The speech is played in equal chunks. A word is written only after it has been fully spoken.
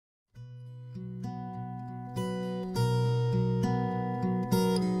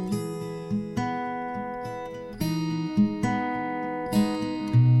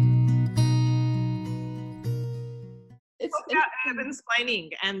Urbansplaining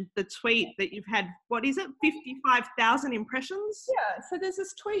and the tweet that you've had, what is it, 55,000 impressions? Yeah, so there's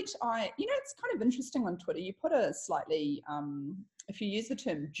this tweet, it's kind of interesting on Twitter. You put a slightly, if you use the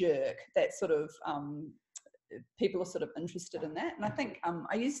term jerk, that sort of, people are sort of interested in that. And I think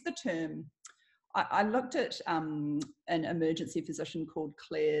I used the term, I looked at an emergency physician called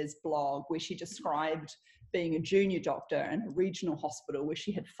Claire's blog where she described being a junior doctor in a regional hospital where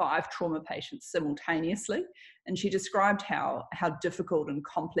she had 5 trauma patients simultaneously. And she described how difficult and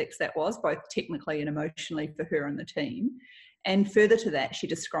complex that was, both technically and emotionally for her and the team. And further to that, she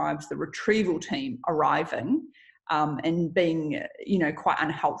describes the retrieval team arriving and being, quite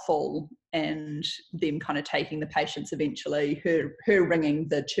unhelpful, and them kind of taking the patients eventually, her ringing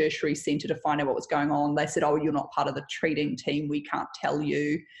the tertiary centre to find out what was going on. They said, oh, you're not part of the treating team, we can't tell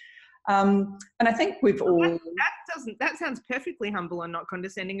you. And I think we've all... That sounds perfectly humble and not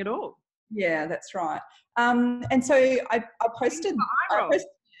condescending at all. Yeah, that's right. And so I posted...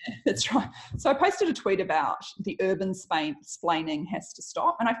 That's right. So I posted a tweet about the urbansplaining has to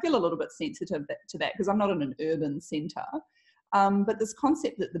stop. And I feel a little bit sensitive to that because I'm not in an urban centre. But this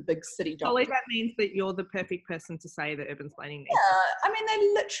concept that the big city doctors... Surely that means that you're the perfect person to say that urbansplaining needs. Yeah, I mean,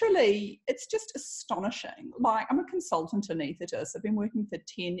 they literally, it's just astonishing. Like, I'm a consultant anaesthetist. I've been working for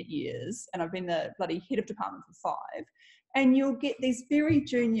 10 years and I've been the bloody head of department for 5. And you'll get these very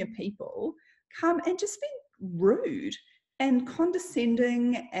junior people come and just be rude and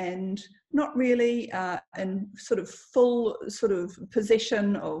condescending and not really in sort of full sort of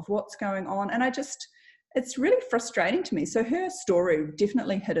possession of what's going on. And it's really frustrating to me. So her story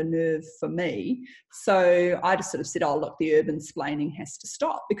definitely hit a nerve for me. So I just sort of said, oh, look, the urbansplaining has to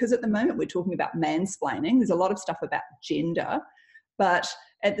stop, because at the moment we're talking about mansplaining. There's a lot of stuff about gender, but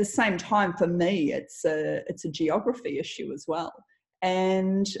at the same time, for me, it's a geography issue as well.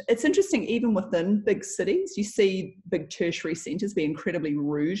 And it's interesting, even within big cities, you see big tertiary centres be incredibly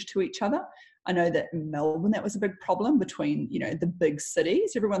rude to each other. I know that in Melbourne, that was a big problem between, the big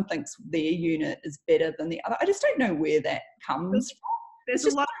cities. Everyone thinks their unit is better than the other. I just don't know where that comes from. There's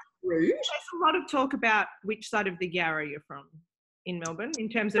a lot of talk about which side of the Yarra you're from in Melbourne, in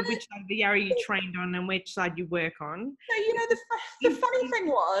terms of which side of the Yarra you trained on and which side you work on. So, the funny thing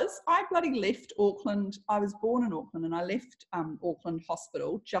was, I bloody left Auckland. I was born in Auckland and I left Auckland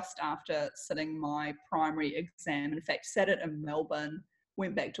Hospital just after sitting my primary exam. In fact, sat it in Melbourne,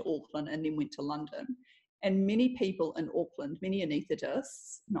 went back to Auckland and then went to London. And many people in Auckland, many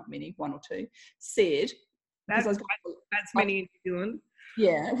anaesthetists, not many, 1 or 2, said... That's many in New Zealand.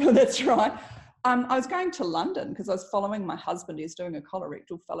 Yeah, well, that's right. I was going to London because I was following my husband who's doing a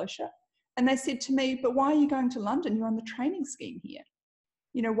colorectal fellowship. And they said to me, but why are you going to London? You're on the training scheme here.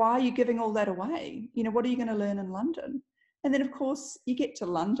 Why are you giving all that away? What are you going to learn in London? And then, of course, you get to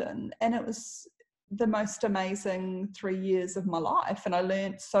London and it was the most amazing 3 years of my life. And I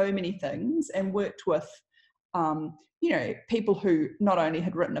learned so many things and worked with, people who not only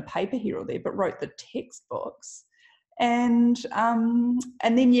had written a paper here or there, but wrote the textbooks. And then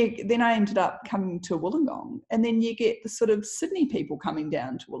I ended up coming to Wollongong, and then you get the sort of Sydney people coming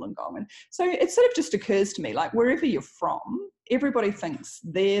down to Wollongong. And so it sort of just occurs to me, like, wherever you're from, everybody thinks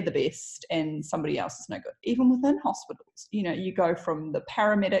they're the best and somebody else is no good. Even within hospitals, you go from the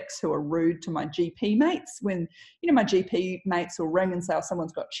paramedics who are rude to my GP mates when, my GP mates will ring and say, oh,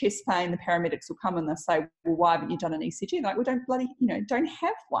 someone's got chest pain. The paramedics will come and they'll say, well, why haven't you done an ECG? They're like, we don't don't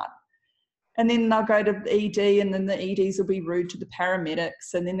have one. And then they'll go to the ED, and then the EDs will be rude to the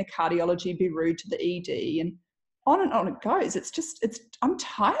paramedics, and then the cardiology will be rude to the ED, and on it goes. I'm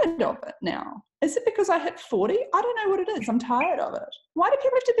tired of it now. Is it because I hit 40? I don't know what it is. I'm tired of it. Why do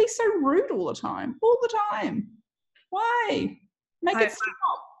people have to be so rude all the time? All the time. Why? Make it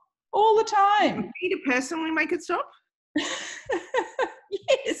stop. All the time. You need to personally make it stop?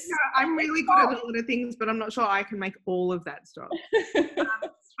 Yes. I'm really good at a lot of things, but I'm not sure I can make all of that stop.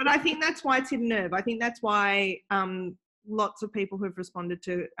 But I think that's why it's hit a nerve. I think that's why lots of people who have responded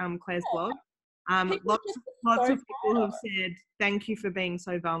to Claire's blog, lots of people who have said, thank you for being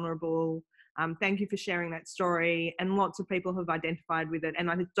so vulnerable. Thank you for sharing that story. And lots of people have identified with it.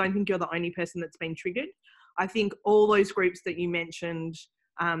 And I don't think you're the only person that's been triggered. I think all those groups that you mentioned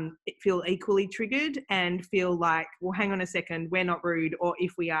feel equally triggered and feel like, well, hang on a second, we're not rude, or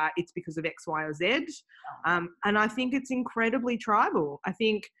if we are, it's because of X, Y, or Z. And I think it's incredibly tribal. I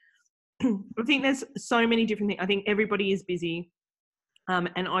think there's so many different things. I think everybody is busy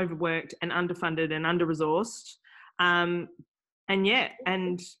and overworked and underfunded and under-resourced.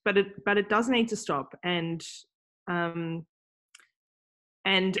 But it does need to stop. And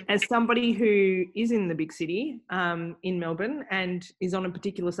as somebody who is in the big city, in Melbourne, and is on a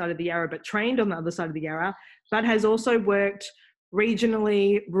particular side of the Yarra, but trained on the other side of the Yarra, but has also worked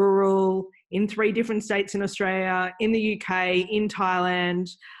regionally, rural, in 3 different states in Australia, in the UK, in Thailand,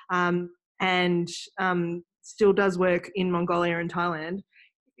 and still does work in Mongolia and Thailand.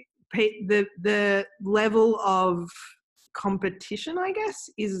 The level of competition, I guess,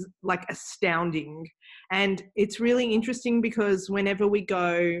 is like astounding. And it's really interesting because whenever we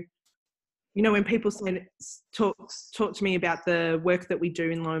go, you know, when people talk to me about the work that we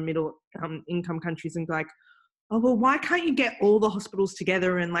do in low and middle income countries, and like, oh, well, why can't you get all the hospitals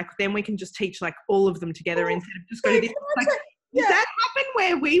together and like then we can just teach like all of them together instead of just go to this? Like, does that happen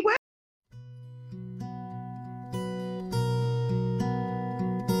where we work?